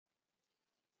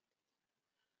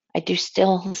I do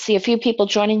still see a few people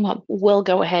joining. We'll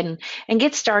go ahead and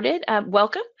get started.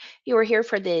 Welcome. You are here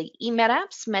for the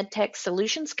eMedApps MedTech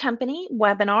Solutions Company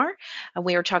webinar.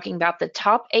 We are talking about the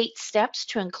top 8 steps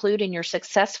to include in your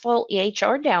successful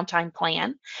EHR downtime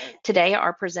plan. Today,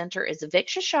 our presenter is Vic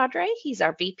Shashadre. He's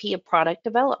our VP of Product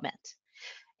Development.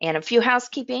 And a few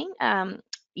housekeeping.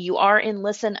 You are in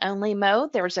listen only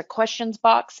mode. There's a questions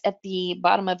box at the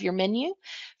bottom of your menu.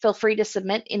 Feel free to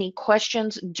submit any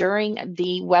questions during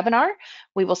the webinar.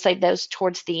 We will save those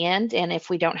towards the end. And if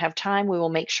we don't have time, we will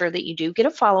make sure that you do get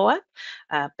a follow-up.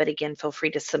 But again, feel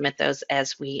free to submit those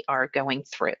as we are going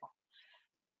through.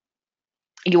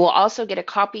 You will also get a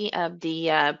copy of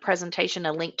the presentation,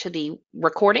 a link to the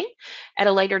recording at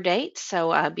a later date.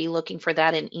 So be looking for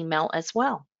that in email as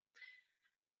well.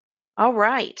 All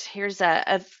right, here's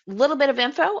a little bit of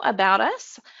info about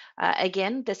us.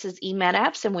 Again, this is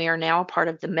eMedApps, and we are now a part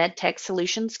of the MedTech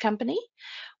Solutions Company.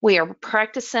 We are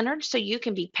practice-centered, so you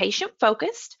can be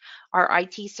patient-focused. Our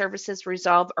IT services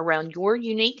revolve around your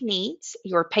unique needs,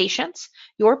 your patients,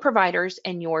 your providers,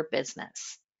 and your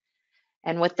business.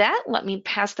 And with that, let me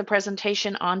pass the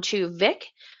presentation on to Vic,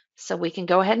 so we can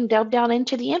go ahead and delve down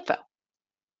into the info.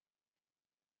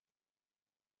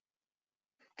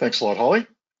 Thanks a lot, Holly.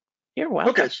 You're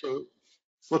welcome. Okay, so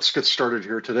let's get started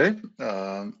here today.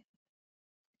 I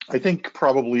think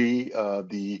probably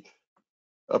the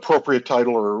appropriate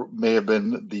title or may have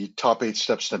been the top 8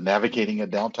 steps to navigating a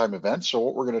downtime event. So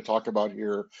what we're going to talk about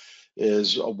here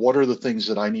is what are the things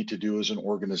that I need to do as an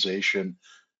organization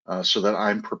so that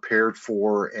I'm prepared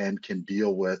for and can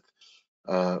deal with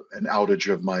an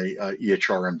outage of my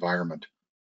EHR environment.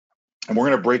 And we're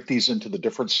going to break these into the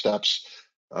different steps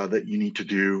that you need to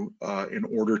do in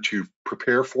order to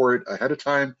prepare for it ahead of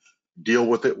time, deal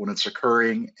with it when it's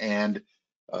occurring, and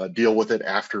deal with it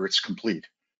after it's complete.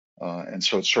 And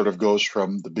so it sort of goes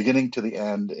from the beginning to the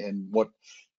end and what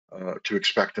to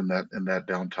expect in that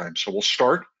downtime. So we'll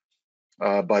start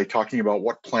by talking about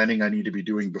what planning I need to be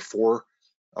doing before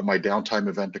my downtime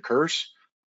event occurs.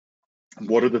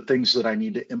 What are the things that I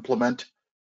need to implement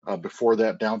before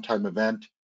that downtime event?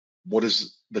 What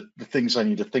is the things I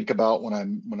need to think about when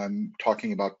I'm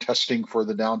talking about testing for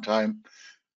the downtime?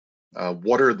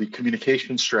 What are the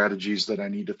communication strategies that I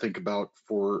need to think about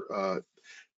for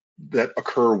that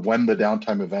occur when the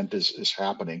downtime event is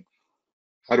happening?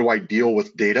 How do I deal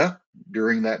with data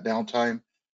during that downtime?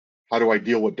 How do I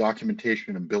deal with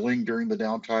documentation and billing during the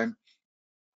downtime?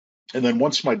 And then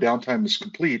once my downtime is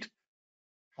complete,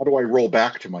 how do I roll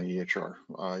back to my EHR?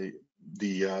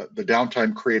 The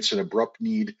downtime creates an abrupt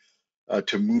need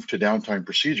to move to downtime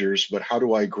procedures, but how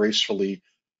do I gracefully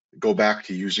go back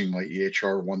to using my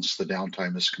EHR once the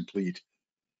downtime is complete?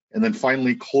 And then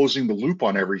finally, closing the loop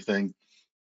on everything,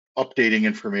 updating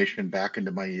information back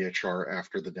into my EHR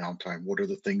after the downtime. What are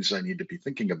the things I need to be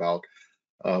thinking about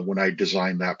when I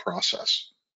design that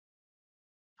process?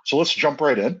 So let's jump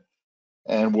right in,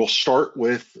 and we'll start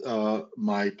with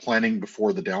my planning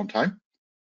before the downtime.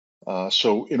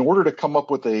 So in order to come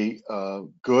up with a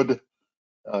good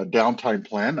downtime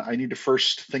plan, I need to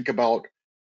first think about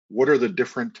what are the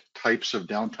different types of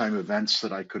downtime events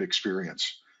that I could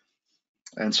experience.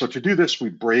 And so to do this, we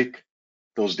break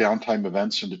those downtime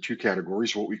events into 2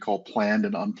 categories, what we call planned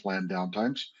and unplanned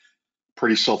downtimes.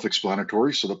 Pretty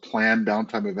self-explanatory. So the planned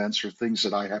downtime events are things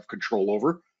that I have control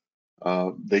over.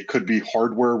 They could be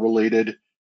hardware related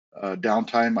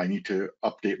downtime. I need to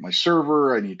update my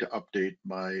server. I need to update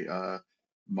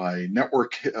my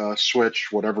network switch,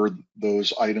 whatever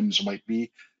those items might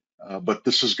be. But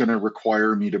this is going to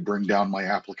require me to bring down my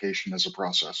application as a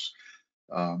process.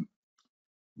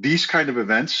 These kind of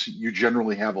events, you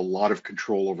generally have a lot of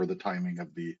control over the timing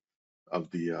of the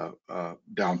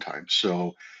downtime.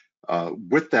 So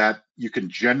with that, you can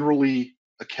generally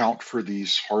account for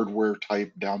these hardware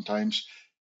type downtimes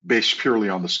based purely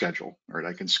on the schedule. Right?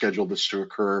 I can schedule this to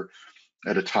occur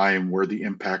at a time where the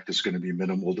impact is going to be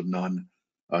minimal to none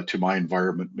to my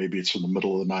environment. Maybe it's in the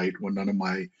middle of the night when none of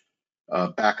my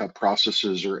backup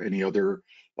processes or any other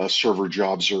server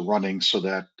jobs are running, so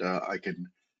that I can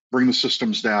bring the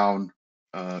systems down,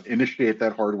 initiate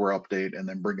that hardware update, and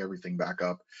then bring everything back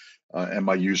up, and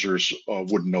my users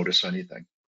wouldn't notice anything.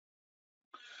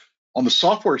 On the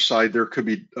software side, there could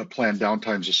be planned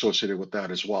downtimes associated with that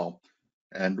as well.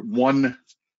 And one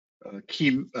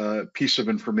key piece of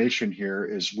information here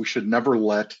is we should never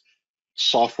let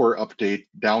software update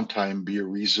downtime be a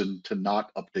reason to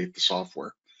not update the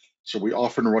software. So we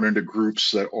often run into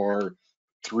groups that are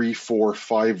 3, 4,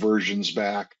 5 versions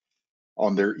back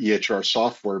on their EHR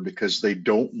software because they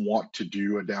don't want to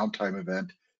do a downtime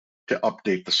event to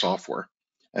update the software.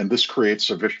 And this creates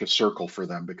a vicious circle for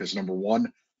them because number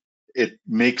one, it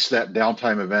makes that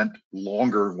downtime event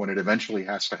longer when it eventually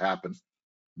has to happen,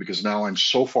 because now I'm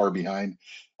so far behind,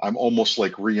 I'm almost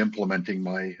like re-implementing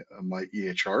my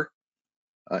EHR.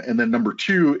 And then number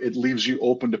two, it leaves you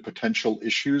open to potential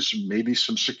issues, maybe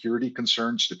some security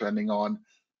concerns, depending on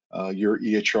your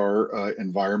EHR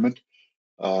environment,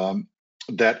 um,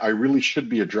 that I really should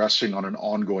be addressing on an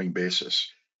ongoing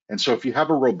basis. And so if you have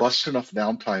a robust enough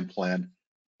downtime plan,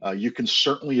 you can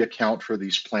certainly account for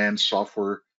these planned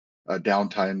software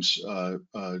downtimes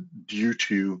due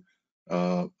to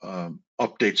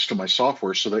updates to my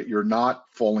software, so that you're not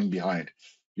falling behind.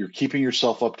 You're keeping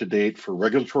yourself up to date for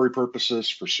regulatory purposes,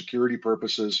 for security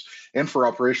purposes, and for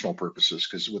operational purposes,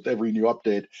 because with every new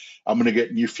update, I'm going to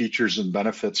get new features and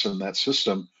benefits in that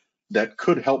system that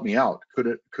could help me out,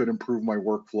 could improve my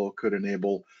workflow, could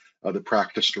enable the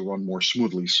practice to run more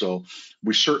smoothly. So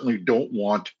we certainly don't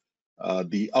want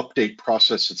the update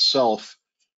process itself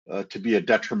to be a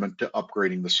detriment to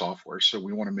upgrading the software. So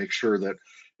we want to make sure that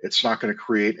it's not going to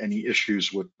create any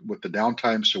issues with the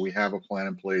downtime. So we have a plan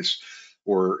in place,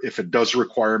 or if it does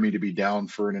require me to be down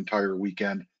for an entire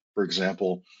weekend, for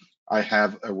example, I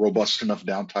have a robust enough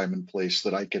downtime in place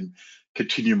that I can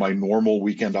continue my normal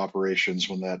weekend operations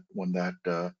when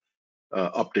that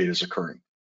update is occurring.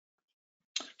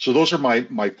 So those are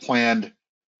my planned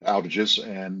outages,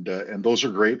 and those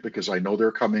are great because I know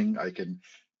they're coming. I can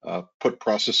put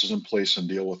processes in place and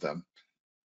deal with them.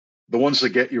 The ones that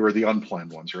get you are the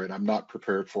unplanned ones, right? I'm not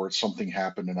prepared for it. Something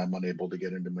happened and I'm unable to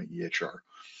get into my EHR.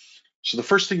 So the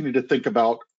first thing you need to think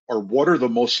about are, what are the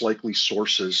most likely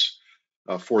sources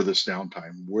for this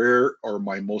downtime? Where are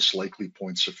my most likely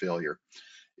points of failure?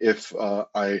 If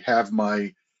I have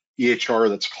my EHR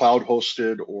that's cloud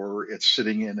hosted, or it's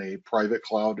sitting in a private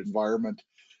cloud environment,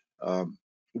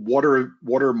 what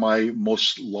are my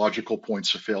most logical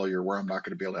points of failure where I'm not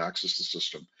going to be able to access the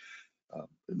system?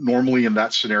 Normally in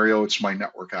that scenario, it's my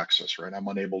network access, right? I'm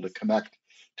unable to connect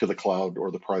to the cloud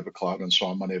or the private cloud, and so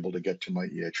I'm unable to get to my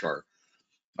EHR.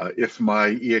 If my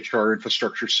EHR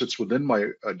infrastructure sits within my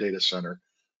data center,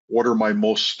 what are my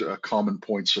most common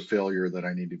points of failure that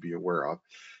I need to be aware of?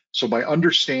 So by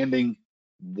understanding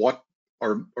what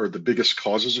are the biggest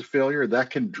causes of failure, that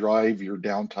can drive your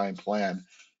downtime plan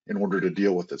in order to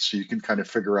deal with it. So you can kind of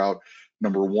figure out,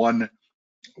 number one,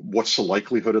 what's the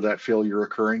likelihood of that failure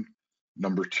occurring?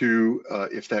 Number two,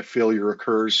 if that failure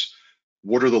occurs,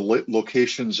 what are the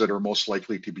locations that are most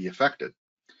likely to be affected?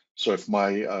 So if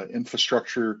my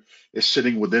infrastructure is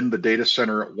sitting within the data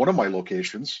center at one of my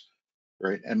locations,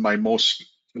 right, and my most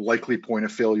likely point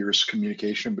of failure is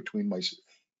communication between my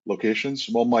locations,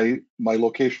 well, my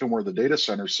location where the data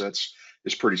center sits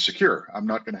is pretty secure. I'm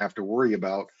not going to have to worry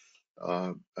about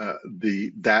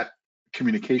that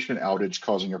communication outage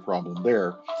causing a problem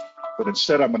there. But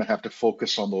instead, I'm going to have to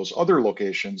focus on those other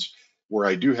locations where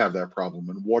I do have that problem,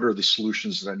 and what are the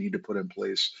solutions that I need to put in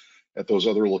place at those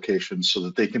other locations so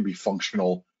that they can be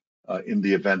functional in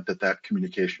the event that that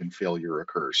communication failure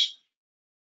occurs.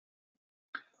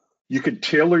 You can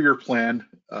tailor your plan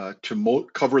to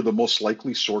cover the most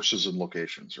likely sources and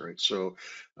locations, right? So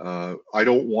I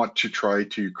don't want to try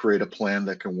to create a plan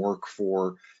that can work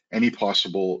for any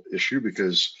possible issue,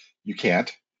 because you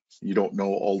can't. You don't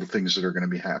know all the things that are going to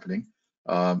be happening.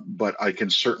 But I can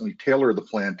certainly tailor the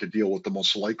plan to deal with the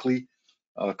most likely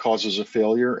causes of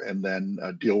failure, and then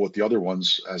deal with the other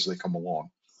ones as they come along.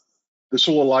 This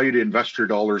will allow you to invest your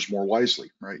dollars more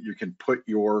wisely, right? You can put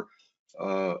your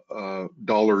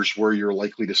dollars where you're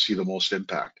likely to see the most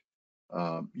impact.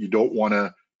 You don't want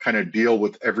to kind of deal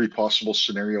with every possible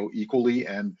scenario equally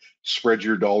and spread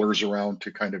your dollars around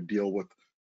to kind of deal with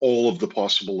all of the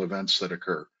possible events that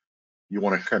occur. You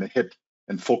want to kind of hit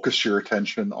and focus your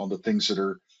attention on the things that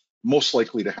are most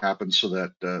likely to happen, so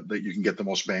that that you can get the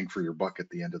most bang for your buck at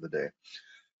the end of the day.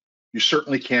 You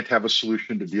certainly can't have a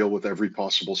solution to deal with every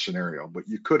possible scenario, but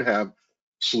you could have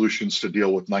solutions to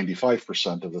deal with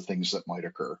 95% of the things that might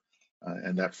occur.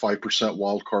 And that 5%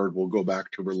 wild card will go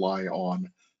back to rely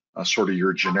on sort of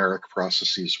your generic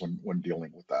processes when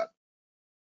dealing with that.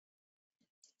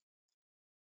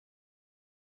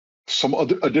 Some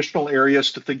additional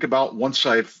areas to think about once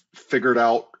I've figured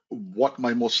out what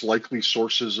my most likely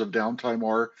sources of downtime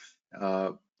are.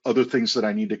 Other things that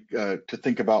I need to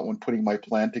think about when putting my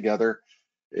plan together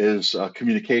is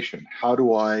communication. How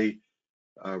do I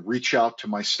reach out to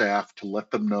my staff to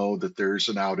let them know that there's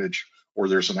an outage, or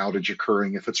there's an outage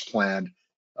occurring if it's planned,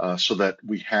 so that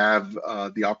we have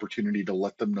the opportunity to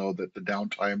let them know that the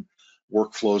downtime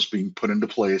workflow is being put into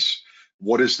place?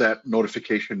 What is that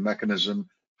notification mechanism?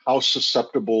 How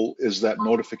susceptible is that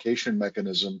notification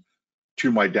mechanism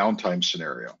to my downtime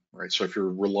scenario, right? So if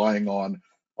you're relying on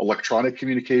electronic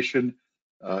communication.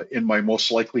 In my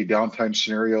most likely downtime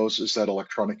scenarios, is that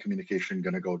electronic communication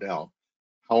going to go down?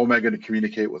 How am I going to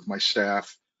communicate with my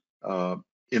staff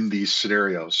in these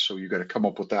scenarios? So you got to come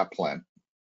up with that plan.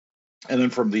 And then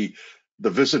from the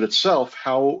visit itself,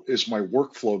 how is my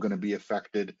workflow going to be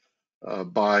affected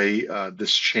by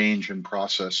this change in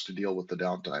process to deal with the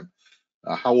downtime?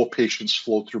 How will patients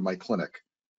flow through my clinic?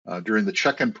 During the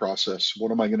check-in process,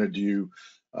 what am I going to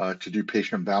do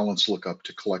patient balance lookup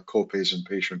to collect copays and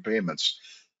patient payments?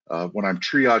 When I'm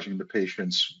triaging the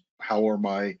patients, how are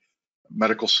my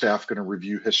medical staff going to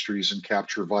review histories and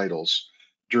capture vitals?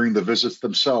 During the visits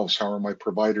themselves, how are my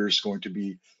providers going to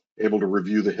be able to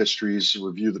review the histories,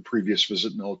 review the previous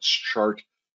visit notes, chart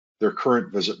their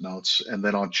current visit notes? And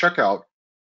then on checkout,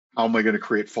 how am I going to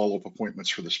create follow-up appointments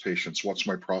for this patient? What's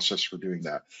my process for doing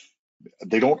that?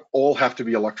 They don't all have to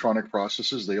be electronic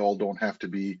processes. They all don't have to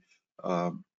be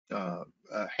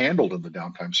handled in the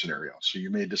downtime scenario. So you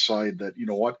may decide that, you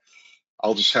know what,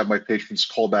 I'll just have my patients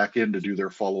call back in to do their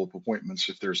follow-up appointments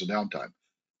if there's a downtime.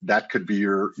 That could be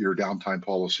your downtime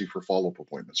policy for follow-up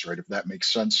appointments, right? If that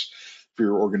makes sense for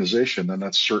your organization, then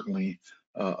that's certainly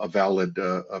a valid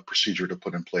procedure to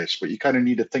put in place. But you kind of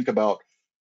need to think about,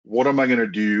 what am I going to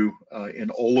do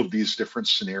in all of these different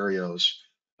scenarios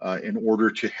in order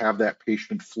to have that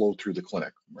patient flow through the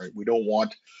clinic, right? We don't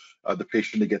want the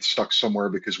patient to get stuck somewhere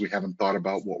because we haven't thought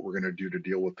about what we're going to do to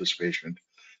deal with this patient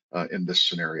in this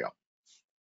scenario.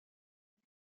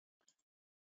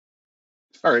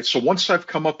 All right, so once I've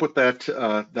come up with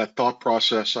that thought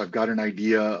process, I've got an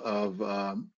idea of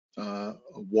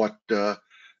what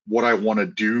I want to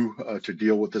do to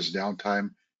deal with this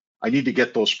downtime. I need to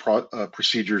get those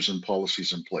procedures and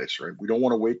policies in place, right? We don't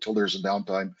want to wait till there's a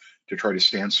downtime to try to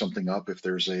stand something up. If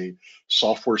there's a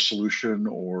software solution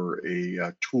or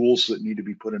a tools that need to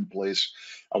be put in place,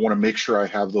 I want to make sure I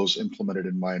have those implemented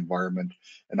in my environment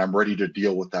and I'm ready to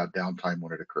deal with that downtime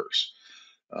when it occurs.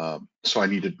 So I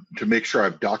need to make sure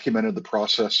I've documented the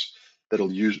process that'll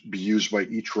be used by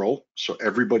each role, so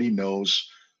everybody knows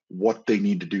what they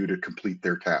need to do to complete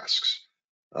their tasks.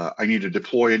 I need to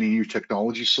deploy any new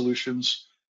technology solutions.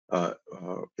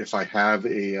 If I have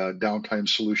a downtime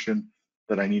solution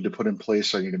that I need to put in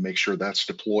place, I need to make sure that's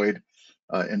deployed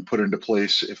and put into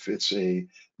place. If it's a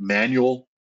manual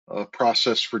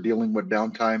process for dealing with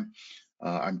downtime,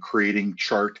 I'm creating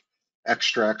chart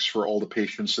extracts for all the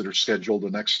patients that are scheduled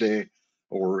the next day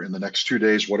or in the next 2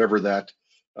 days, whatever that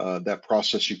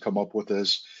process you come up with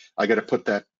is. I got to put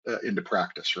that into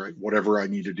practice, right? Whatever I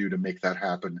need to do to make that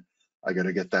happen, I got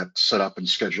to get that set up and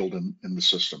scheduled in the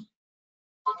system.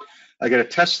 I got to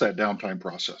test that downtime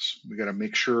process. We got to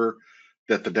make sure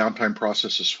that the downtime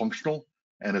process is functional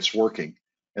and it's working.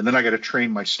 And then I got to train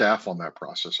my staff on that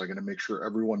process. I got to make sure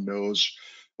everyone knows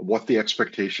what the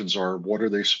expectations are. What are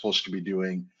they supposed to be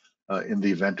doing in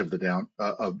the event of the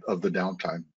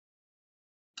downtime?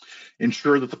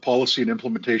 Ensure that the policy and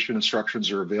implementation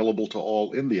instructions are available to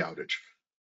all in the outage.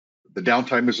 The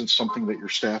downtime isn't something that your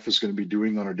staff is going to be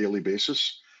doing on a daily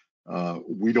basis.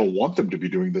 We don't want them to be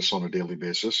doing this on a daily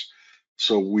basis.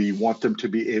 So we want them to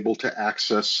be able to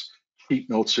access sheet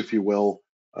notes, if you will,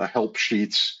 help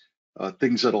sheets,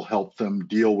 things that'll help them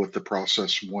deal with the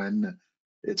process when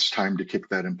it's time to kick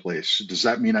that in place. Does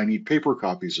that mean I need paper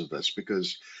copies of this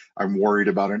because I'm worried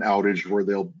about an outage where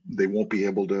they won't be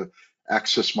able to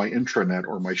access my intranet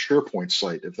or my SharePoint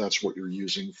site if that's what you're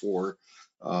using for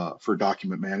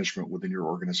document management within your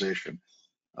organization?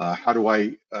 How do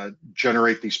I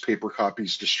generate these paper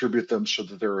copies, distribute them so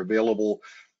that they're available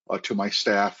to my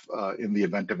staff in the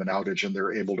event of an outage, and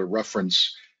they're able to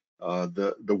reference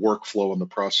the workflow and the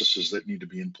processes that need to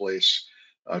be in place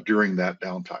during that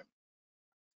downtime?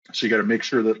 So you got to make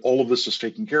sure that all of this is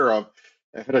taken care of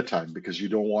ahead of time, because you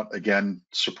don't want, again,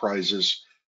 surprises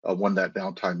when that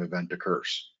downtime event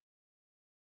occurs.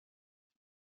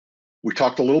 We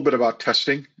talked a little bit about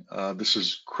testing. This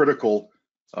is critical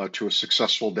to a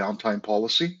successful downtime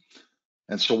policy.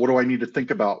 And so what do I need to think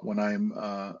about when I'm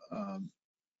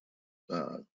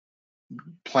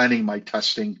planning my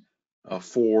testing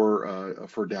for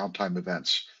downtime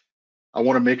events? I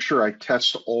want to make sure I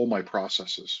test all my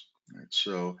processes. Right?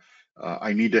 So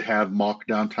I need to have mock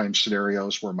downtime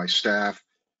scenarios where my staff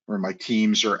or my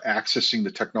teams are accessing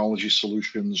the technology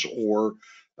solutions or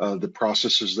the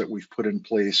processes that we've put in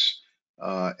place,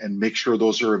 and make sure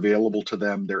those are available to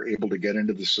them. They're able to get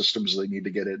into the systems they need to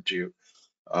get into.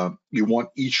 You want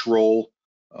each role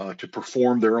to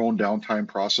perform their own downtime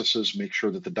processes, make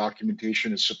sure that the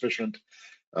documentation is sufficient,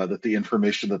 that the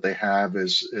information that they have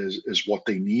is what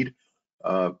they need.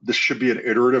 This should be an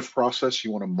iterative process.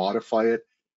 You want to modify it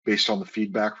based on the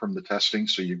feedback from the testing.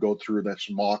 So you go through that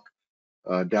mock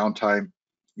downtime,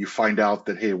 you find out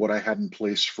that, hey, what I had in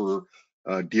place for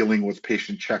dealing with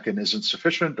patient check-in isn't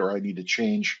sufficient, or I need to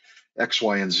change X,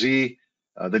 Y, and Z.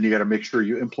 Then you got to make sure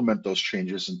you implement those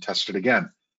changes and test it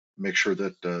again. Make sure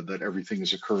that that everything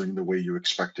is occurring the way you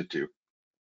expect it to.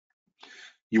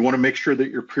 You want to make sure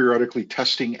that you're periodically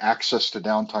testing access to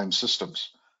downtime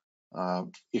systems.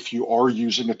 If you are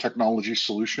using a technology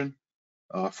solution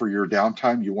for your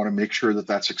downtime, you want to make sure that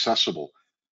that's accessible.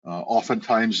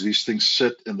 Oftentimes these things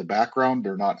sit in the background.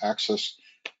 They're not accessed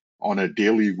on a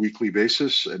daily, weekly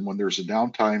basis. And when there's a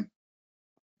downtime,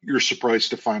 you're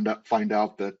surprised to find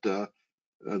out that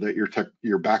that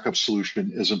your backup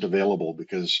solution isn't available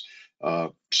because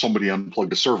somebody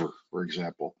unplugged a server, for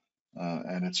example,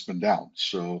 and it's been down.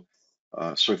 So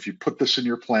if you put this in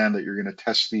your plan that you're going to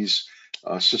test these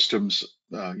systems,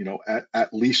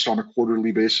 at least on a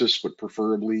quarterly basis, but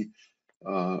preferably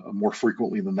more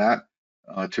frequently than that,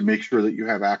 to make sure that you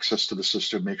have access to the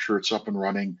system, make sure it's up and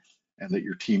running, and that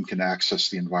your team can access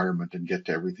the environment and get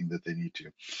to everything that they need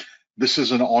to. This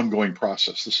is an ongoing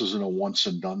process. This isn't a once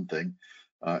and done thing,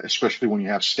 especially when you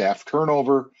have staff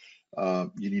turnover.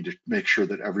 You need to make sure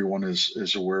that everyone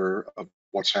is aware of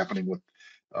what's happening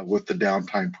with the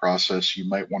downtime process. You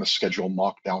might want to schedule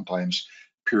mock downtimes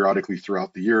periodically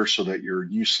throughout the year so that your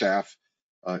new staff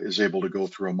is able to go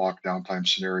through a mock downtime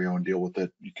scenario and deal with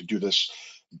it. You could do this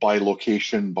by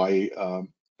location, by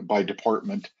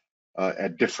department,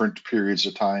 at different periods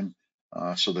of time,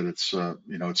 so that it's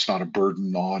it's not a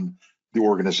burden on the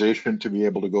organization to be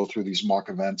able to go through these mock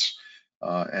events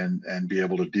and be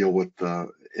able to deal with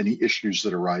any issues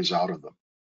that arise out of them.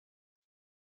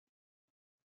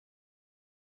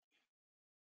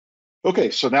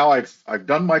 Okay, so now I've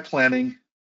done my planning.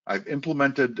 I've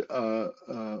implemented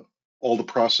all the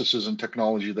processes and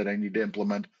technology that I need to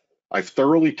implement. I've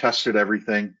thoroughly tested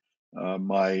everything.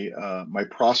 My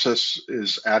process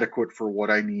is adequate for what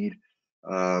I need,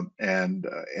 and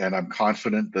I'm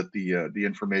confident that the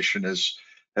information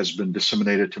has been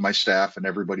disseminated to my staff and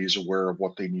everybody's aware of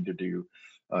what they need to do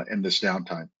in this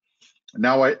downtime.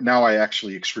 Now I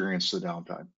actually experience the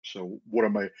downtime. So what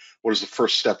is the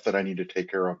first step that I need to take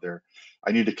care of there?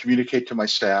 I need to communicate to my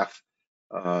staff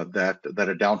that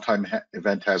a downtime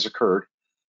event has occurred,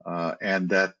 and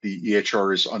that the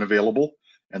EHR is unavailable,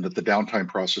 and that the downtime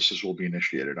processes will be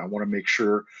initiated. I want to make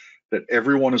sure that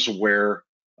everyone is aware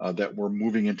that we're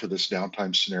moving into this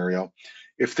downtime scenario.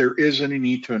 If there is any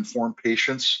need to inform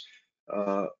patients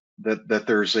that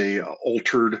there's a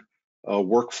altered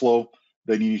workflow,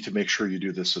 then you need to make sure you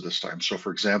do this at this time. So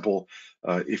for example,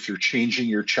 if you're changing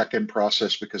your check-in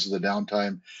process because of the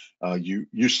downtime, you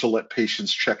used to let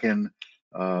patients check in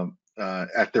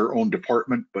at their own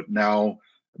department, but now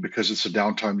because it's a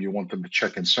downtime, you want them to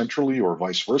check in centrally or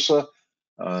vice versa,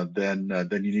 then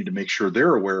you need to make sure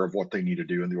they're aware of what they need to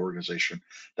do in the organization.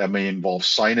 That may involve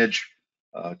signage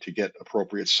to get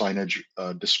appropriate signage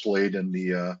displayed in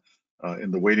the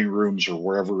waiting rooms or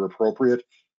wherever appropriate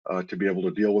to be able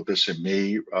to deal with this. It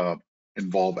may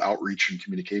involve outreach and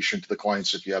communication to the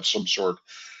clients. If you have some sort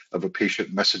of a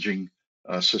patient messaging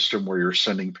system where you're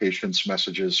sending patients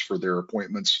messages for their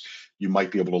appointments, you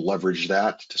might be able to leverage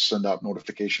that to send out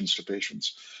notifications to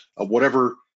patients.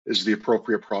 Whatever is the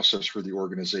appropriate process for the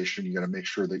organization, you got to make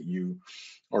sure that you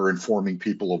are informing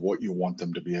people of what you want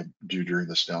them to be able to do during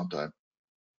this downtime.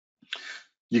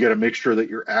 You got to make sure that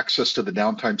your access to the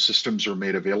downtime systems are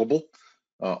made available.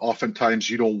 Oftentimes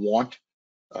you don't want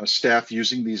staff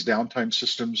using these downtime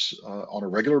systems on a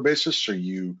regular basis, so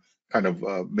you kind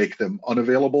of make them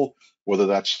unavailable, whether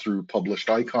that's through published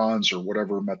icons or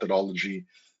whatever methodology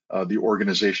the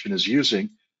organization is using.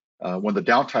 When the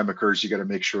downtime occurs, you got to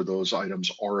make sure those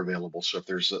items are available. So if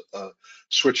there's a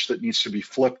switch that needs to be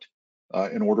flipped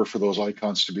in order for those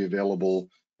icons to be available,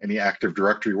 any Active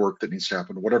Directory work that needs to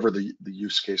happen, whatever the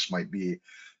use case might be,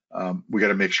 we got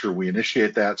to make sure we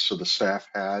initiate that so the staff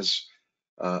has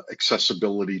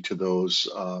accessibility to those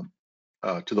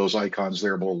icons.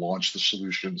 They're able to launch the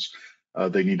solutions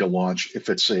they need to launch. If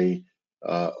it's a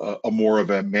more of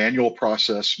a manual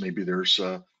process, maybe there's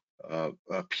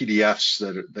PDFs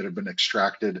that have been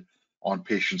extracted on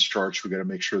patients' charts. We got to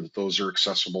make sure that those are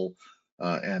accessible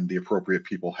and the appropriate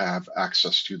people have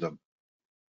access to them.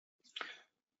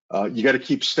 You got to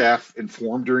keep staff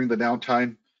informed during the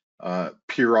downtime.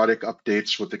 Periodic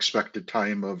updates with expected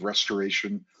time of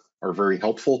restoration are very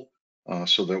helpful,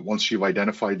 so that once you've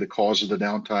identified the cause of the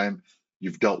downtime,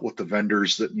 you've dealt with the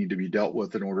vendors that need to be dealt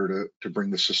with in order to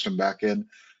bring the system back in.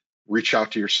 Reach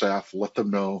out to your staff, let them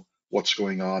know what's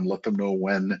going on, let them know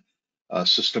when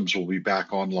systems will be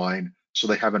back online, so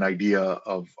they have an idea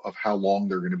of how long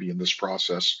they're going to be in this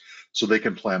process, so they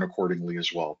can plan accordingly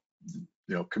as well. You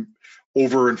know,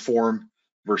 over-inform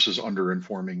versus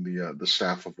under-informing the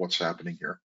staff of what's happening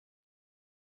here.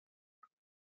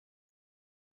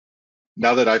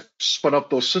 Now that I've spun up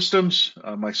those systems,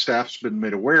 my staff's been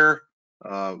made aware.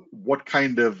 What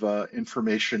kind of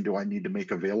information do I need to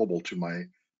make available to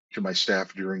my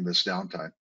staff during this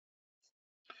downtime?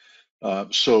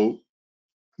 So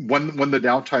when the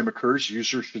downtime occurs,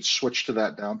 users should switch to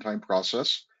that downtime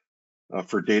process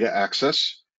for data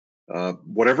access.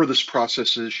 Whatever this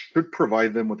process is should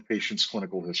provide them with patient's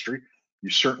clinical history. You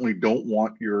certainly don't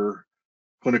want your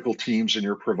clinical teams and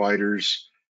your providers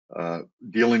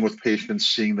dealing with patients,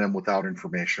 seeing them without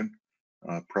information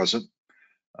present.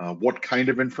 What kind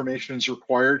of information is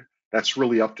required? That's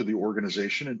really up to the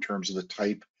organization in terms of the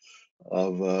type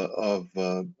of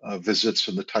visits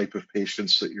and the type of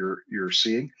patients that you're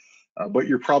seeing. But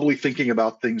you're probably thinking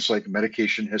about things like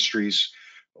medication histories,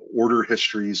 order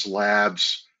histories,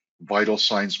 labs, vital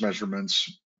signs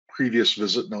measurements. Previous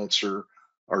visit notes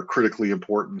are critically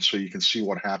important, so you can see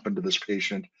what happened to this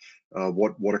patient,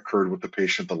 what occurred with the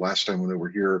patient the last time when they were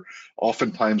here.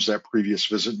 Oftentimes that previous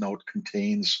visit note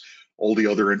contains all the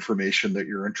other information that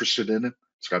you're interested in.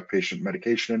 It's got patient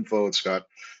medication info, it's got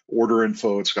order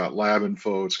info, it's got lab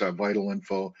info, it's got vital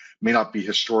info. May not be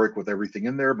historic with everything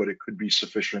in there, but it could be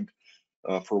sufficient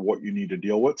for what you need to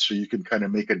deal with. So you can kind of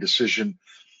make a decision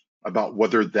about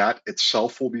whether that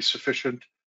itself will be sufficient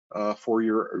for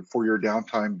your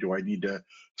downtime. Do I need to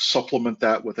supplement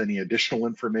that with any additional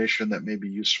information that may be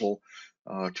useful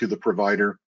to the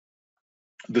provider?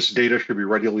 This data should be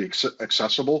readily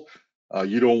accessible.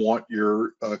 You don't want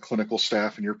your clinical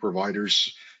staff and your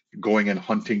providers going and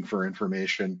hunting for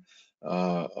information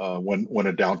when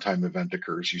a downtime event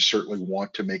occurs. You certainly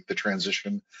want to make the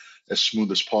transition as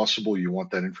smooth as possible. You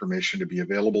want that information to be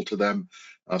available to them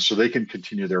so they can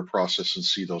continue their process and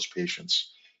see those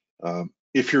patients.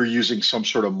 If you're using some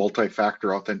sort of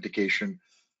multi-factor authentication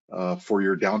for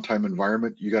your downtime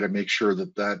environment, you got to make sure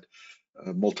that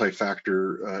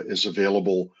multi-factor is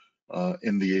available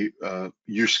in the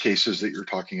use cases that you're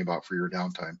talking about for your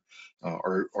downtime.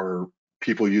 Are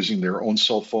people using their own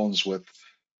cell phones with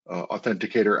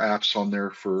authenticator apps on there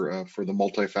for the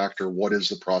multi-factor? What is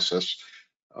the process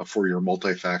for your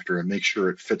multi-factor, and make sure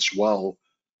it fits well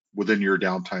within your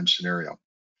downtime scenario.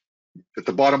 But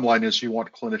the bottom line is you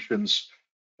want clinicians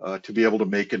to be able to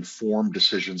make informed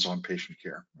decisions on patient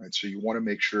care, right? So you want to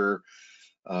make sure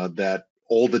that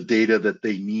all the data that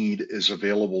they need is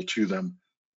available to them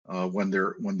when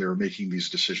they're making these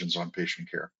decisions on patient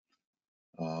care.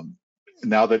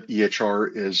 Now that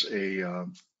EHR is a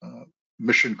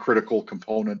mission critical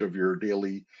component of your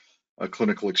daily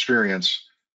clinical experience,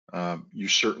 you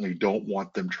certainly don't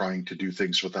want them trying to do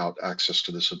things without access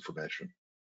to this information.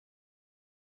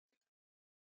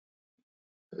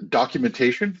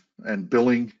 Documentation and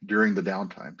billing during the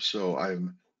downtime. So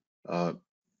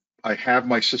I have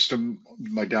my system,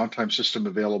 my downtime system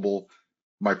available.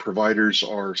 My providers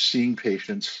are seeing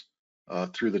patients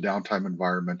through the downtime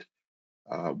environment.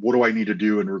 What do I need to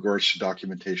do in regards to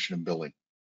documentation and billing?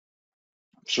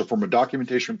 So from a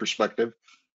documentation perspective,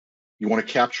 you want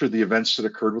to capture the events that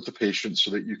occurred with the patient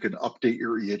so that you can update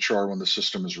your EHR when the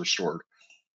system is restored.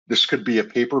 This could be a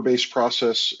paper-based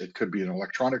process, it could be an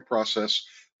electronic process,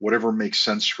 whatever makes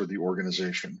sense for the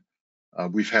organization.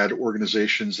 We've had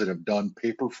organizations that have done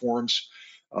paper forms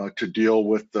to deal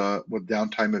with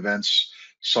downtime events.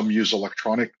 Some use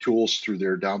electronic tools through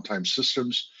their downtime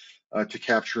systems to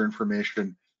capture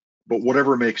information, but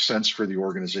whatever makes sense for the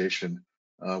organization,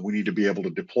 we need to be able to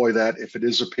deploy that. If it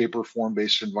is a paper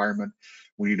form-based environment,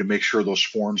 we need to make sure those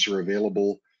forms are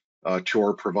available to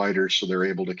our providers so they're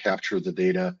able to capture the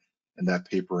data in that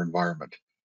paper environment.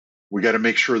 We got to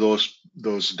make sure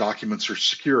those documents are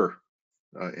secure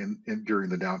during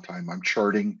the downtime. I'm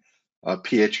charting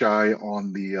PHI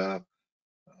on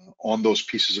those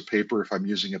pieces of paper. If I'm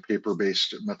using a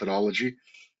paper-based methodology,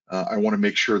 I want to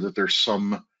make sure that there's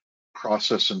some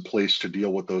process in place to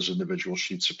deal with those individual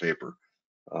sheets of paper.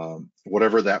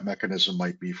 Whatever that mechanism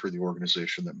might be for the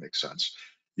organization that makes sense.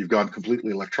 You've gone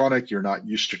completely electronic. You're not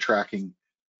used to tracking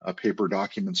paper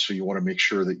documents, so you want to make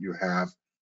sure that you have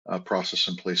a process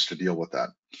in place to deal with that.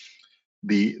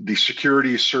 The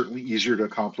security is certainly easier to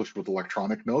accomplish with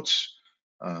electronic notes.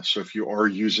 So if you are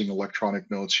using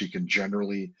electronic notes, you can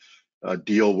generally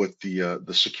deal with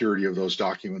the security of those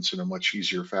documents in a much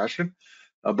easier fashion.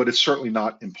 But it's certainly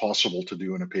not impossible to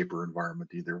do in a paper environment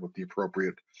either with the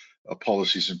appropriate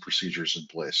policies and procedures in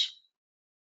place.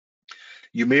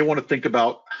 You may want to think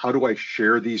about, how do I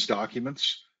share these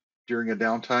documents during a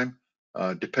downtime?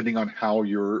 Depending on how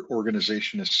your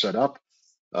organization is set up,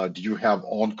 do you have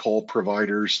on-call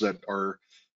providers that are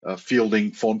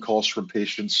fielding phone calls from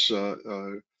patients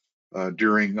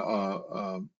during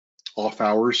off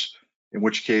hours? In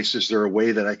which case, is there a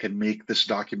way that I can make this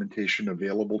documentation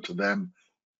available to them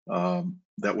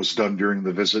that was done during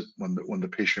the visit when the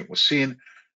patient was seen,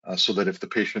 so that if the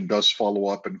patient does follow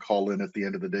up and call in at the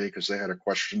end of the day because they had a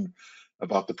question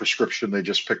about the prescription they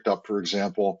just picked up, for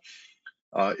example,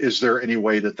 is there any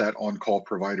way that that on-call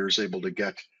provider is able to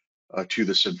get to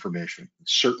this information?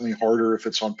 It's certainly harder if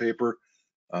it's on paper,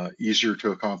 easier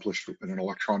to accomplish in an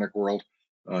electronic world,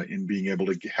 in being able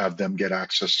to have them get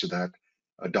access to that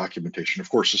documentation. Of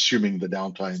course, assuming the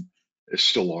downtime is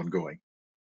still ongoing.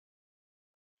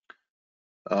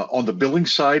 On the billing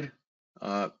side,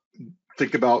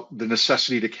 think about the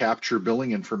necessity to capture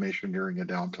billing information during a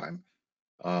downtime.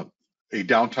 A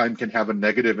downtime can have a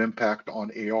negative impact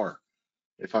on AR.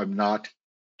 If I'm not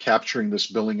capturing this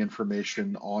billing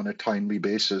information on a timely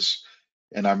basis,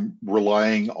 and I'm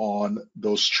relying on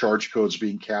those charge codes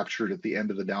being captured at the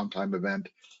end of the downtime event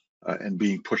and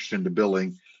being pushed into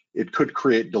billing, it could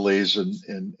create delays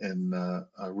in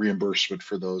reimbursement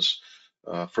for those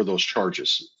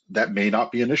charges. That may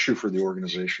not be an issue for the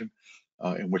organization,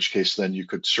 in which case then you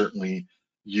could certainly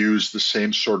use the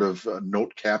same sort of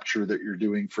note capture that you're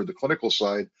doing for the clinical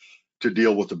side to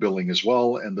deal with the billing as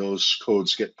well, and those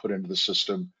codes get put into the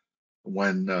system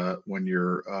when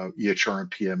your EHR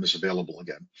and PM is available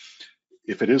again.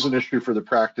 If it is an issue for the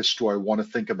practice, do I want to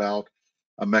think about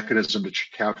a mechanism to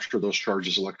capture those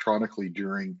charges electronically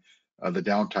during the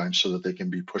downtime so that they can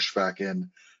be pushed back in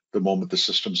the moment the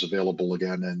system's available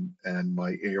again and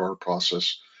my AR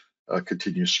process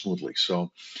continues smoothly?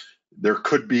 So there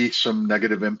could be some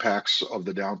negative impacts of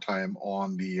the downtime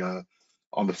on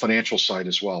the financial side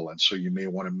as well, and so you may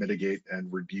want to mitigate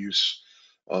and reduce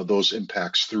those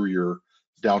impacts through your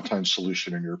downtime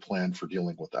solution and your plan for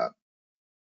dealing with that.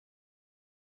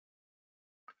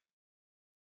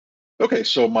 Okay,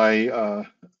 so my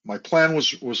plan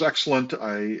was excellent.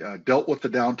 I dealt with the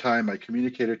downtime. I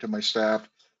communicated to my staff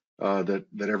that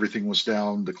everything was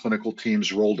down. The clinical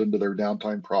teams rolled into their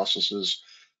downtime processes.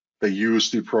 They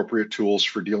used the appropriate tools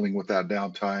for dealing with that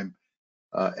downtime.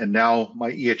 And now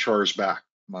my EHR is back.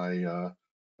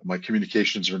 My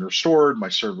communication's been restored. My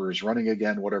server is running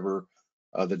again, whatever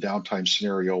the downtime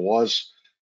scenario was.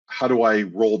 How do I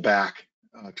roll back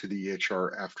to the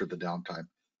EHR after the downtime?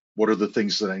 What are the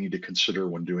things that I need to consider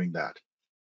when doing that?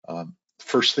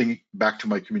 First thing, back to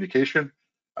my communication,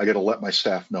 I got to let my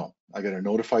staff know. I got to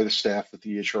notify the staff that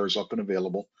the EHR is up and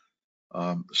available,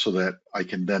 so that I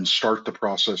can then start the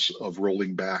process of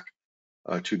rolling back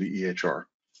to the EHR.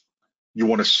 You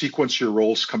want to sequence your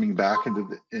roles coming back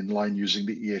in line using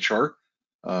the EHR.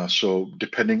 So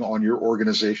depending on your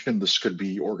organization, this could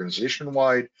be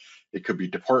organization-wide, it could be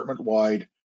department-wide,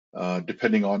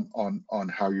 depending on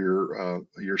how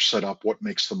you're set up, what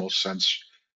makes the most sense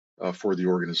for the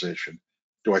organization.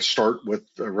 Do I start with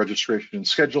registration and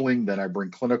scheduling, then I bring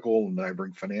clinical, and then I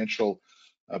bring financial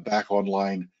back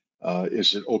online?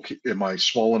 Is it okay? Am I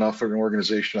small enough for an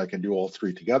organization I can do all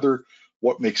three together?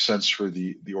 What makes sense for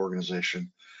the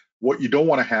organization? What you don't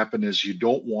want to happen is you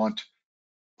don't want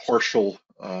partial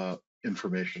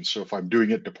information. So if I'm doing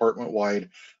it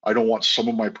department-wide, I don't want some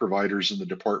of my providers in the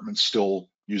department still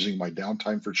using my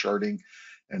downtime for charting,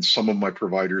 and some of my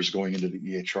providers going into the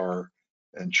EHR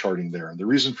and charting there. And the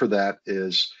reason for that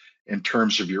is in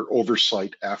terms of your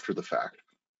oversight after the fact,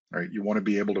 right? You want to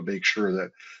be able to make sure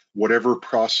that whatever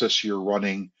process you're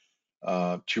running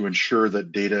to ensure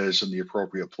that data is in the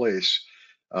appropriate place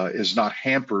is not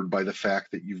hampered by the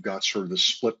fact that you've got sort of the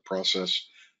split process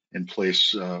in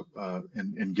place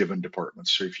in given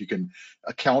departments. So if you can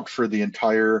account for the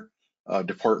entire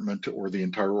department or the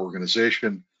entire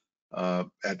organization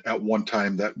at one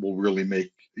time, that will really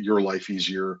make your life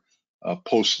easier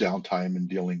post downtime and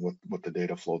dealing with the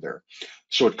data flow there.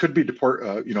 So it could be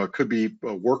it could be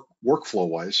workflow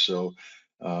wise. So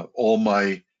all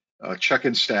my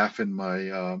check-in staff in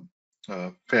my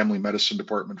family medicine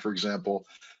department, for example,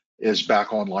 is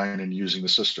back online and using the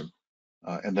system.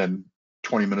 And then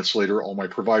 20 minutes later, all my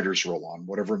providers roll on,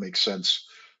 whatever makes sense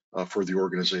for the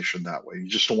organization that way. You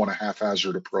just don't want a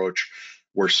haphazard approach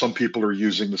where some people are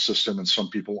using the system and some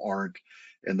people aren't.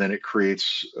 And then it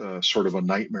creates sort of a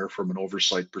nightmare from an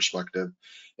oversight perspective,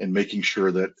 and making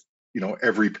sure that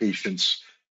every patient's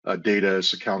data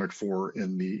is accounted for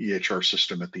in the EHR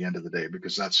system at the end of the day,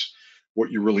 because that's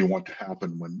what you really want to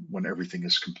happen when everything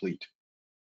is complete.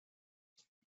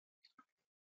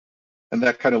 And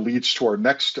that kind of leads to our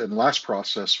next and last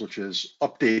process, which is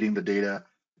updating the data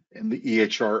in the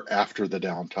EHR after the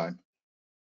downtime.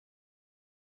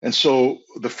 And so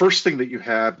the first thing that you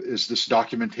have is this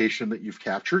documentation that you've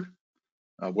captured,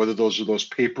 whether those are those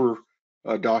paper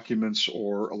documents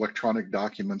or electronic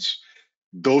documents.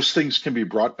 Those things can be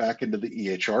brought back into the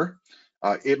EHR.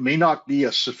 It may not be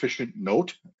a sufficient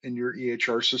note in your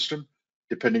EHR system,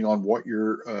 depending on what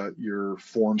your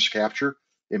forms capture.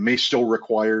 It may still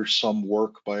require some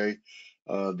work by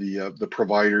the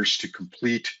providers to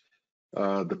complete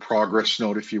the progress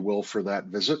note, if you will, for that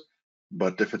visit.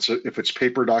 But if it's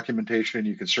paper documentation,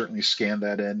 you can certainly scan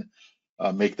that in,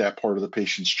 make that part of the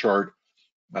patient's chart.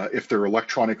 If they're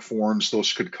electronic forms,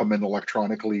 those could come in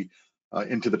electronically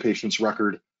into the patient's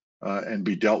record and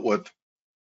be dealt with.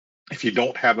 If you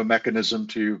don't have a mechanism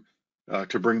to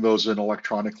bring those in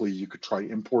electronically, you could try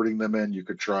importing them in. You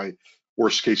could try,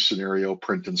 worst case scenario,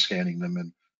 print and scanning them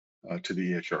in to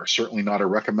the EHR. Certainly not a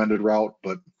recommended route,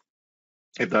 but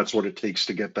if that's what it takes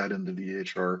to get that into the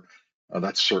EHR,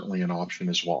 that's certainly an option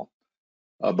as well.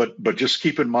 But just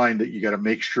keep in mind that you got to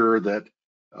make sure that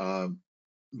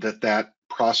that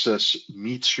process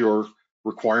meets your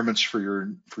requirements for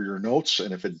your notes,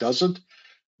 and if it doesn't,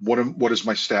 what does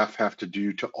my staff have to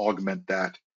do to augment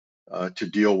that to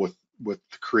deal with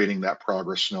creating that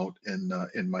progress note in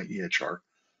my EHR?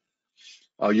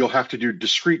 You'll have to do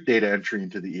discrete data entry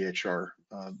into the EHR,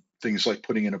 things like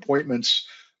putting in appointments,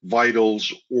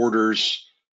 vitals, orders,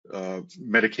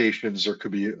 medications. There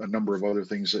could be a number of other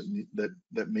things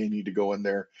that may need to go in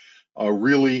there.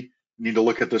 Really need to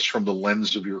look at this from the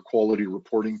lens of your quality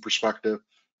reporting perspective.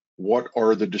 What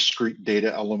are the discrete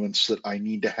data elements that I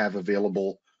need to have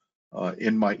available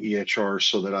in my EHR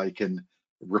so that I can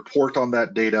report on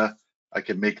that data? I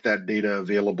can make that data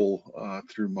available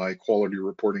through my quality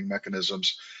reporting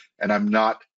mechanisms, and I'm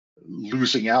not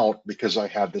losing out because I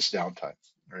had this downtime,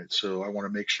 right? So I want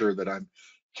to make sure that I'm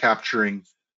capturing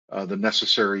the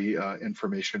necessary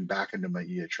information back into my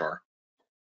EHR.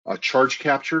 Charge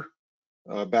capture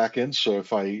back in. So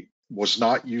if I was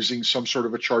not using some sort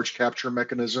of a charge capture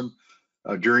mechanism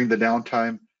during the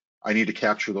downtime, I need to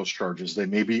capture those charges. They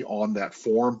may be on that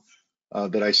form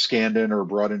that I scanned in or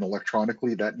brought in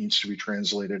electronically. That needs to be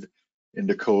translated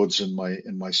into codes in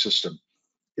my system.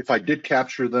 If I did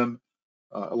capture them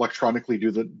electronically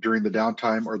during the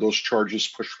downtime, are those charges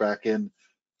pushed back in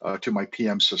to my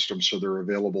PM system so they're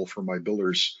available for my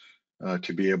billers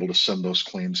to be able to send those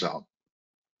claims out?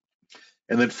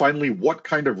 And then finally, what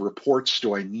kind of reports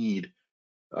do I need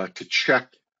to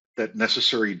check that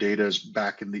necessary data is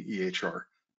back in the EHR?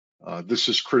 This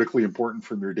is critically important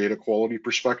from your data quality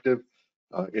perspective.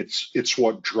 It's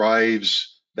what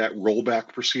drives that rollback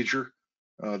procedure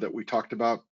that we talked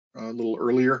about a little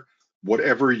earlier.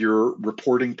 Whatever your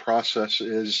reporting process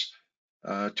is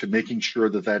to making sure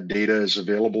that that data is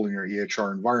available in your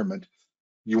EHR environment,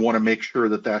 you want to make sure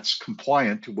that that's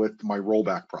compliant with my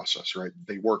rollback process, right?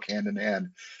 They work hand in hand.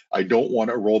 I don't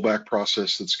want a rollback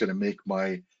process that's going to make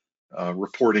my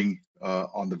reporting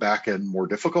on the back end more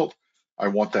difficult. I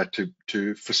want that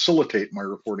to facilitate my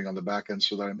reporting on the back end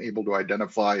so that I'm able to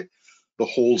identify the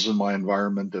holes in my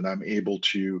environment and I'm able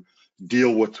to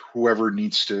deal with whoever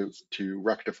needs to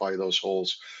rectify those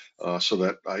holes so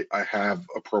that I have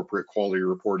appropriate quality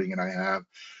reporting and I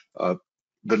have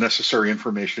the necessary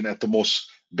information at the most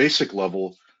basic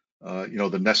level,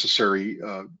 the necessary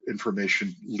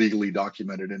information legally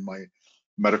documented in my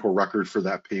medical record for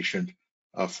that patient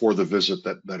for the visit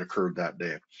that occurred that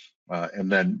day.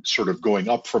 And then sort of going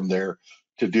up from there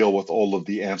to deal with all of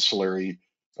the ancillary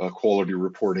quality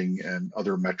reporting and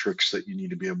other metrics that you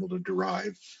need to be able to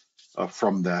derive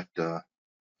from that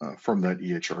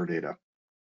EHR data.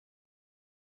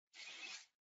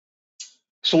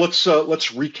 So let's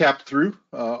recap through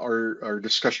our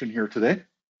discussion here today.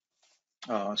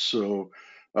 So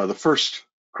the first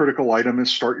critical item is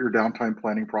start your downtime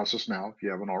planning process now if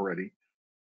you haven't already.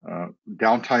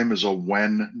 Downtime is a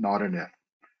when, not an if.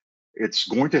 It's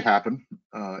going to happen.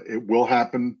 It will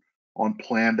happen on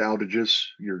planned outages.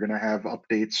 You're going to have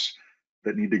updates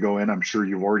that need to go in. I'm sure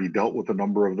you've already dealt with a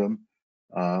number of them.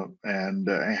 And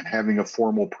having a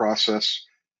formal process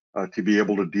to be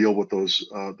able to deal with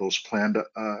those planned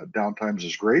downtimes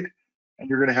is great. And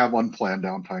you're going to have unplanned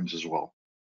downtimes as well.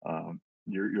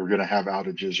 You're going to have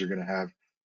outages. You're going to have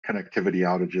connectivity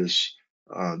outages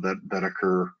that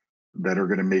occur that are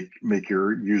going to make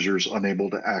your users unable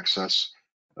to access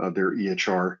their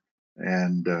EHR,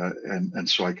 and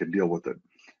so I can deal with it.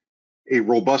 A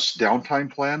robust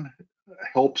downtime plan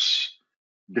helps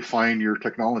define your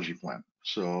technology plan.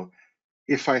 So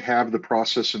if I have the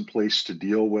process in place to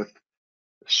deal with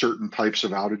certain types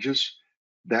of outages,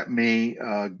 that may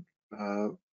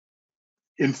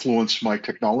influence my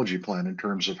technology plan in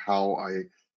terms of how I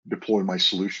deploy my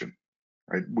solution.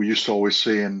 right? We used to always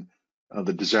say in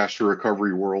the disaster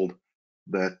recovery world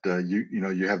that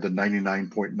you have the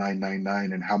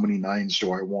 99.999 and how many nines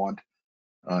do I want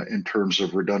in terms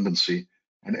of redundancy,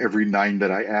 and every nine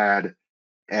that I add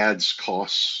adds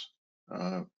costs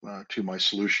to my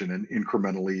solution, and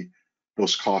incrementally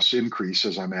those costs increase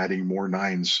as I'm adding more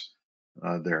nines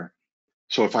there.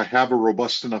 So if I have a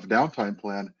robust enough downtime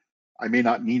plan, I may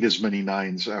not need as many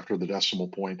nines after the decimal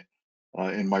point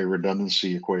in my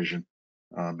redundancy equation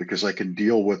because I can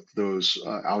deal with those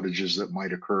outages that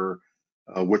might occur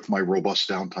with my robust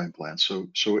downtime plan. So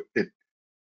it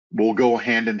will go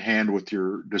hand in hand with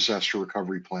your disaster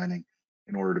recovery planning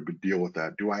in order to deal with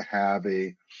that. Do I have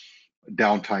a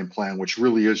downtime plan, which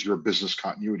really is your business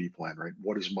continuity plan, right?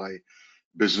 What is my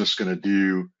business going to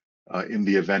do in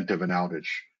the event of an outage?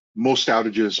 Most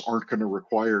outages aren't going to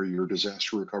require your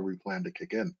disaster recovery plan to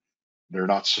kick in. They're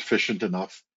not sufficient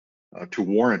enough to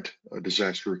warrant a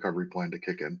disaster recovery plan to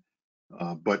kick in.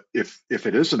 But if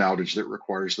it is an outage that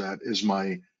requires that, is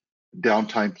my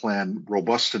downtime plan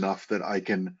robust enough that I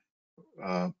can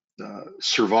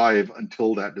survive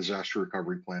until that disaster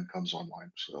recovery plan comes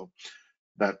online? So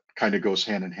that kind of goes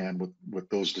hand in hand with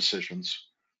those decisions.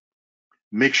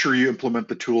 Make sure you implement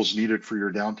the tools needed for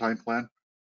your downtime plan.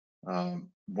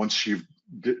 Once you've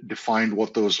defined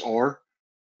what those are,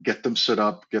 get them set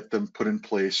up, get them put in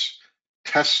place,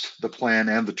 test the plan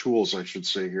and the tools, I should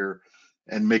say here,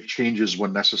 and make changes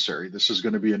when necessary. This is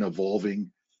going to be an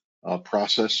evolving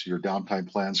process. Your downtime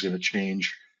plan is going to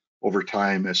change over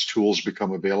time as tools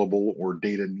become available or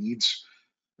data needs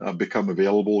become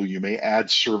available. You may add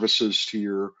services to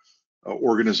your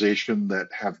organization that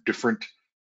have different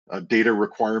data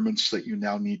requirements that you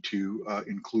now need to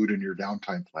include in your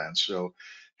downtime plan. So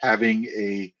having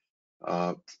a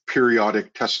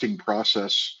periodic testing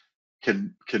process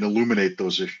can illuminate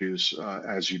those issues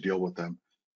as you deal with them.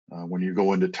 When you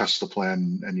go in to test the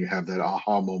plan and you have that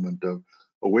aha moment of,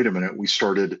 oh, wait a minute, we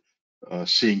started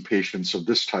seeing patients of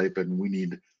this type and we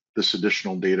need this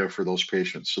additional data for those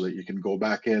patients, so that you can go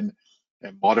back in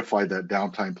and modify that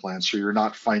downtime plan so you're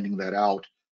not finding that out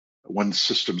when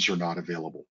systems are not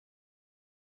available.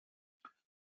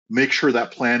 Make sure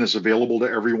that plan is available to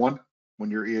everyone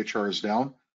when your EHR is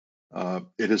down.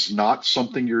 It is not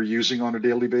something you're using on a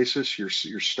daily basis. Your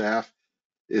staff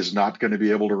is not going to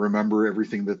be able to remember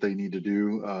everything that they need to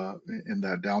do in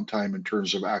that downtime in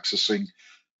terms of accessing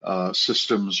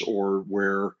systems, or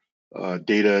where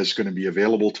data is going to be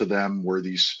available to them, where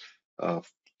these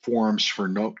forms for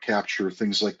note capture,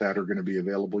 things like that, are going to be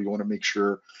available. You want to make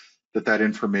sure that that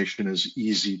information is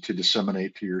easy to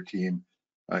disseminate to your team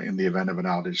in the event of an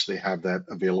outage. They have that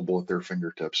available at their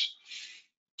fingertips.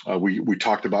 We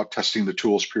talked about testing the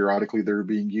tools periodically that are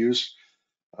being used,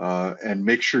 and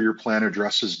make sure your plan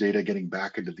addresses data getting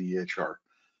back into the EHR.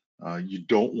 You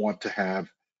don't want to have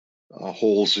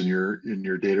holes in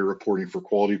your data reporting for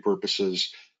quality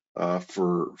purposes.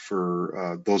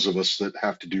 For those of us that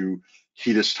have to do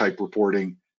HEDIS type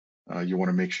reporting, you want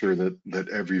to make sure that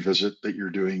every visit that you're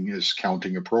doing is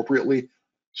counting appropriately.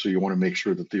 So you want to make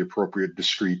sure that the appropriate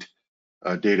discrete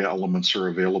data elements are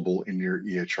available in your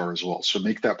EHR as well. So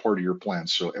make that part of your plan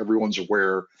so everyone's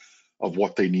aware of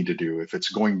what they need to do. If it's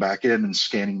going back in and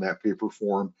scanning that paper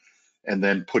form and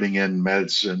then putting in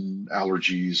meds and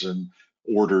allergies and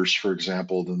orders, for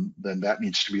example, then that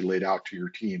needs to be laid out to your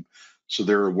team so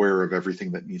they're aware of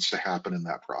everything that needs to happen in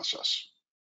that process.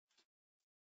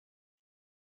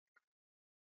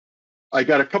 I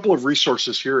got a couple of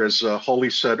resources here. As Holly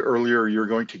said earlier, you're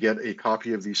going to get a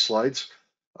copy of these slides.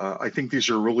 I think these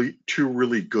are two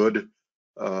really good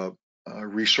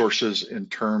resources in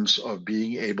terms of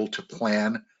being able to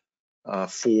plan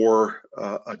for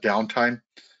a downtime.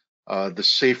 The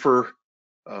SAFER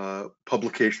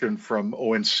publication from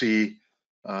ONC,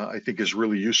 I think, is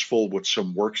really useful with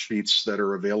some worksheets that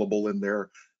are available in there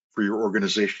for your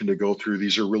organization to go through.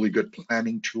 These are really good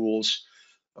planning tools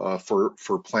for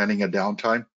planning a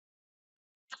downtime.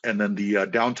 And then the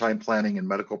downtime planning and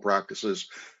medical practices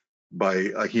by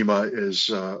AHIMA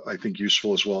is, I think,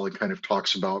 useful as well. It kind of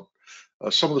talks about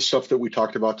some of the stuff that we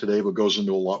talked about today, but goes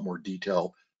into a lot more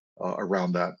detail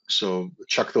around that. So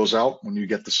check those out when you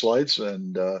get the slides,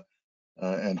 and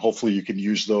hopefully you can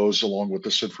use those along with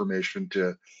this information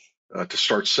to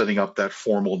start setting up that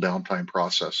formal downtime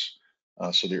process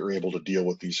so that you're able to deal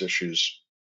with these issues.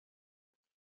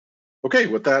 Okay,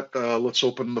 with that, let's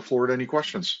open the floor to any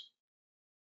questions.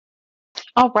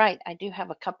 All right, I do have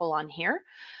a couple on here.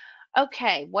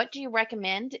 Okay, what do you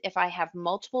recommend if I have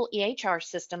multiple EHR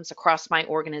systems across my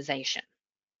organization?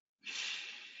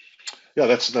 Yeah,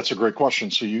 that's a great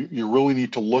question. So you really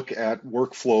need to look at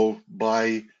workflow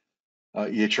by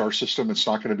EHR system. It's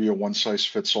not going to be a one size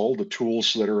fits all. The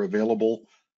tools that are available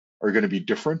are going to be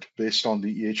different based on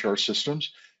the EHR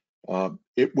systems.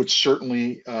 It would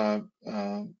certainly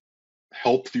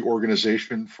help the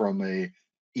organization from a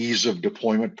ease of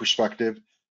deployment perspective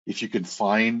if you can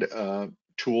find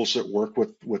tools that work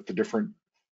with the different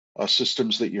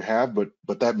systems that you have,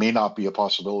 but that may not be a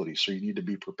possibility. So you need to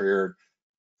be prepared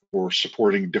for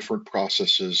supporting different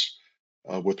processes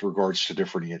with regards to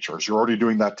different EHRs. You're already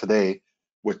doing that today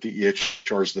with the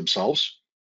EHRs themselves.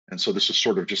 And so this is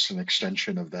sort of just an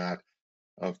extension of that,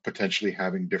 of potentially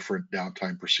having different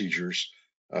downtime procedures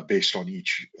based on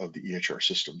each of the EHR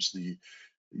systems.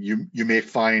 You may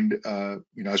find,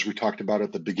 as we talked about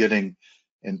at the beginning,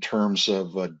 in terms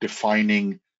of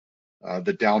defining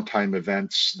the downtime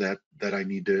events that I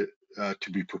need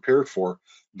to be prepared for,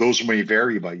 those may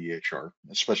vary by EHR,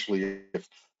 especially if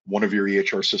one of your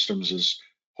EHR systems is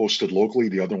hosted locally,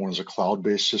 the other one is a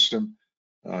cloud-based system.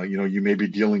 You may be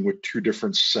dealing with two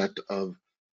different set of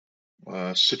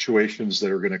situations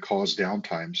that are going to cause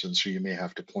downtimes, and so you may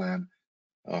have to plan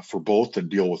for both and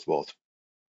deal with both.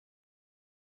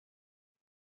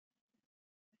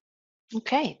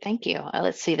 Okay, thank you.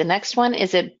 Let's see, the next one,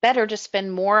 is it better to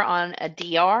spend more on a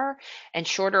DR and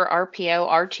shorter RPO,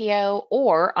 RTO,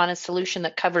 or on a solution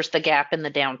that covers the gap in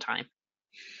the downtime?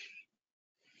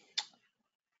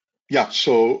 Yeah,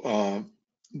 so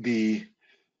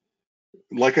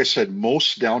like I said,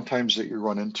 most downtimes that you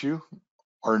run into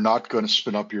are not going to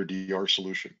spin up your DR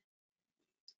solution.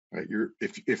 Right?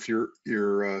 If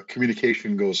your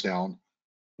communication goes down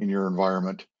in your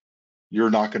environment, you're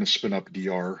not going to spin up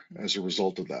DR as a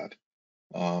result of that.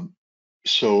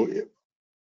 So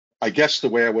I guess the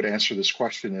way I would answer this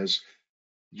question is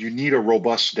you need a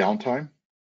robust downtime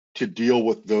to deal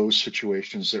with those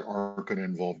situations that aren't going to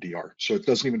involve DR. So it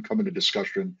doesn't even come into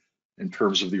discussion in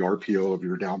terms of the RPO of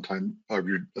your downtime,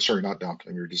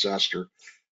 your disaster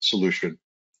solution.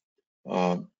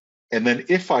 And then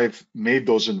if I've made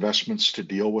those investments to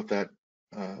deal with that,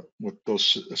 with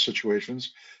those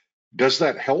situations, does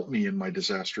that help me in my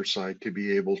disaster side to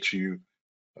be able to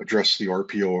address the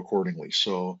RPO accordingly?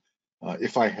 So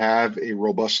if I have a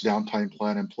robust downtime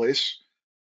plan in place,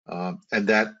 and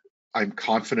that I'm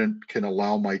confident can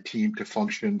allow my team to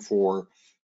function for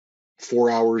 4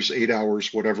 hours, 8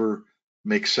 hours, whatever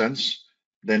makes sense,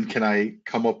 then can I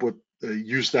come up with,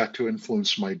 use that to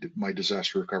influence my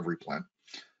disaster recovery plan?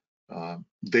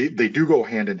 They do go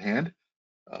hand in hand,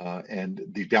 and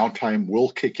the downtime will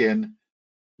kick in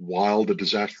while the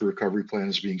disaster recovery plan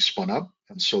is being spun up.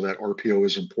 And so that RPO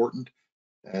is important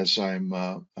as I'm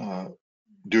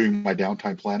doing my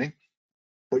downtime planning.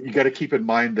 But you got to keep in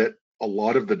mind that a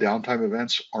lot of the downtime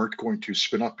events aren't going to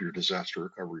spin up your disaster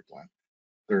recovery plan.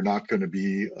 They're not going to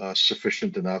be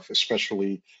sufficient enough,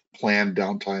 especially planned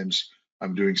downtimes.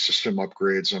 I'm doing system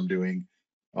upgrades, I'm doing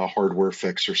a hardware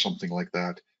fix or something like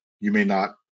that. It may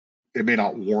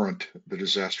not warrant the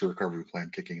disaster recovery plan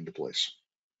kicking into place.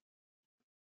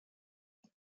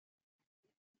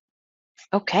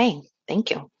 Okay, thank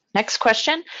you. Next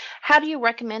question, how do you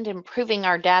recommend improving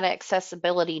our data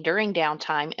accessibility during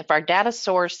downtime if our data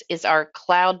source is our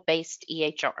cloud-based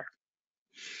EHR?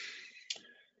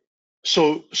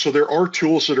 So there are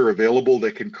tools that are available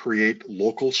that can create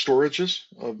local storages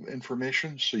of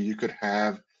information. So you could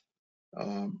have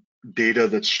data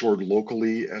that's stored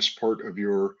locally as part of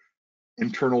your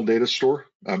internal data store,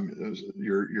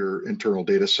 your internal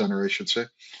data center, I should say,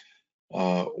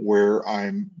 where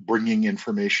I'm bringing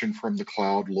information from the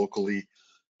cloud locally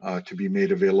to be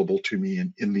made available to me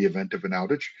in the event of an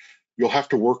outage. You'll have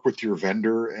to work with your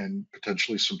vendor and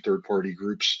potentially some third-party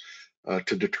groups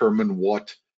to determine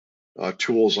what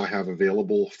tools I have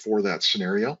available for that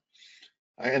scenario.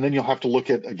 And then you'll have to look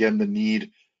at, again, the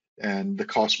need and the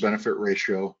cost-benefit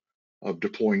ratio of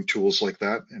deploying tools like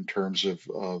that in terms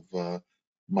of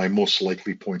my most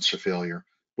likely points of failure.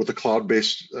 With a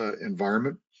cloud-based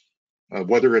environment,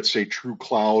 whether it's a true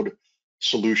cloud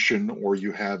solution or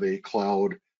you have a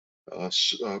cloud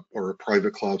or a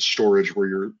private cloud storage where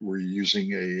you're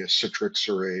using a Citrix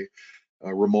or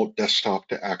a remote desktop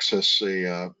to access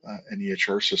an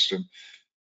EHR system,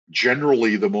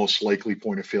 generally the most likely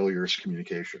point of failure is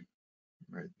communication.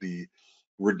 Right? The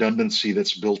redundancy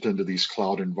that's built into these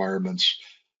cloud environments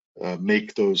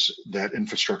make that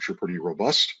infrastructure pretty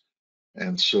robust.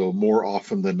 And so more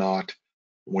often than not,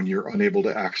 when you're unable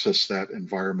to access that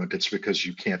environment, it's because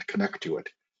you can't connect to it,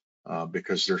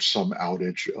 because there's some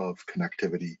outage of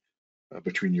connectivity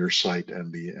between your site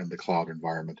and the cloud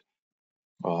environment.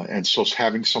 And so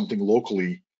having something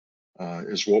locally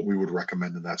is what we would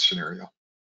recommend in that scenario.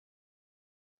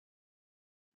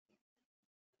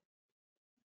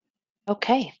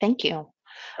 Okay, thank you.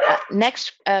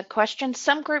 Next question.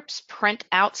 Some groups print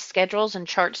out schedules and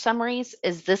chart summaries.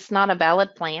 Is this not a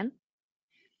valid plan?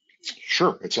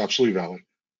 Sure, it's absolutely valid.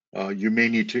 You may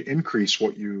need to increase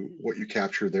what you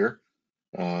capture there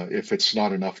if it's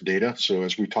not enough data. So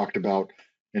as we talked about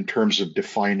in terms of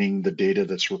defining the data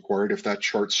that's required, if that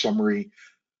chart summary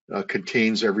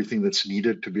contains everything that's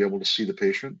needed to be able to see the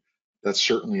patient, that's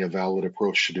certainly a valid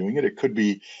approach to doing it. It could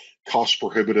be cost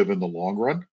prohibitive in the long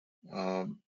run.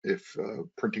 If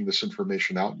printing this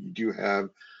information out, you do have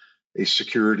a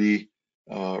security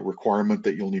requirement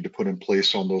that you'll need to put in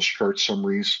place on those chart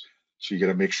summaries. So you got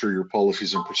to make sure your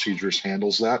policies and procedures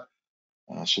handles that,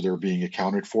 so they're being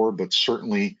accounted for. But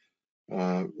certainly,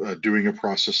 doing a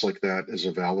process like that is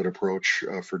a valid approach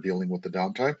for dealing with the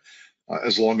downtime,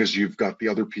 as long as you've got the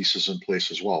other pieces in place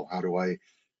as well. How do I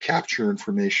capture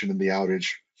information in the outage?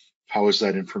 How is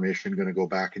that information going to go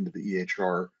back into the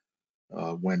EHR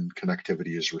when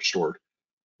connectivity is restored?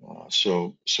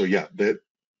 So yeah, that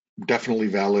definitely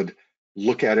valid.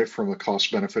 Look at it from a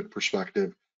cost benefit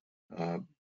perspective. Uh,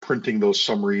 Printing those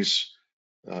summaries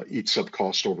eats up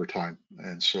cost over time.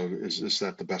 And so is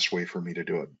that the best way for me to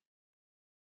do it?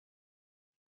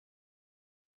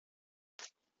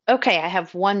 Okay, I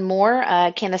have one more.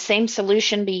 Can the same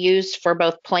solution be used for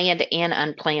both planned and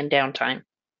unplanned downtime?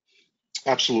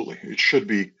 Absolutely. It should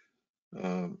be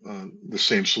the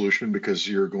same solution because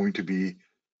you're going to be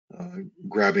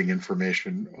grabbing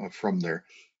information from there.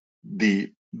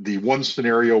 The one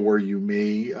scenario where you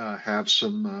may have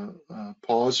some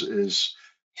pause is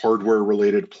hardware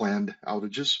related planned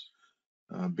outages,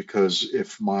 because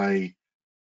if my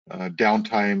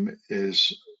downtime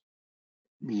is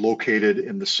located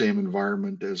in the same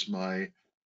environment as my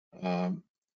um,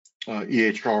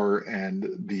 EHR, and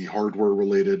the hardware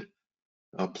related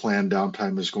planned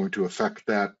downtime is going to affect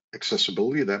that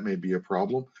accessibility, that may be a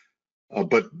problem.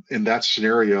 But in that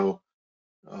scenario,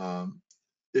 um,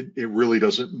 it really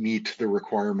doesn't meet the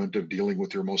requirement of dealing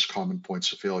with your most common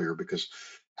points of failure, because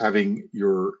having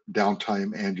your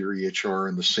downtime and your EHR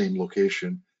in the same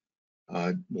location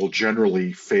will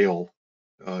generally fail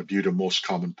due to most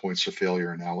common points of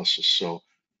failure analysis. So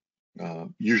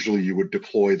usually you would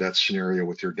deploy that scenario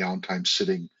with your downtime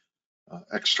sitting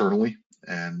externally,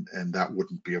 and that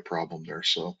wouldn't be a problem there.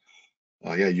 So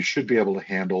yeah, you should be able to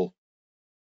handle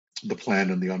the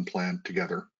planned and the unplanned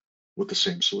together with the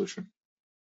same solution.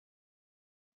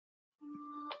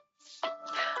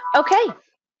 Okay,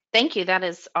 thank you. That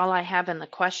is all I have in the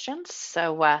questions.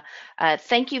 So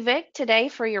thank you, Vic, today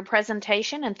for your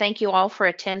presentation, and thank you all for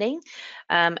attending.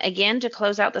 Again, to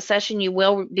close out the session, you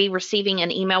will be receiving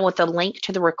an email with a link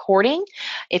to the recording.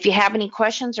 If you have any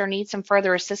questions or need some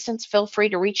further assistance, feel free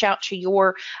to reach out to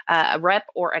your rep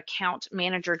or account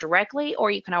manager directly,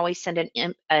 or you can always send an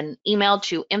email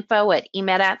to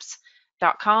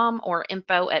info@emedapps.com or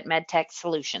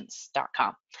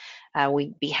info@medtechsolutions.com.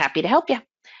 We'd be happy to help you.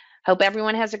 Hope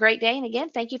everyone has a great day. And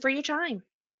again, thank you for your time.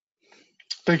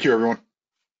 Thank you, everyone.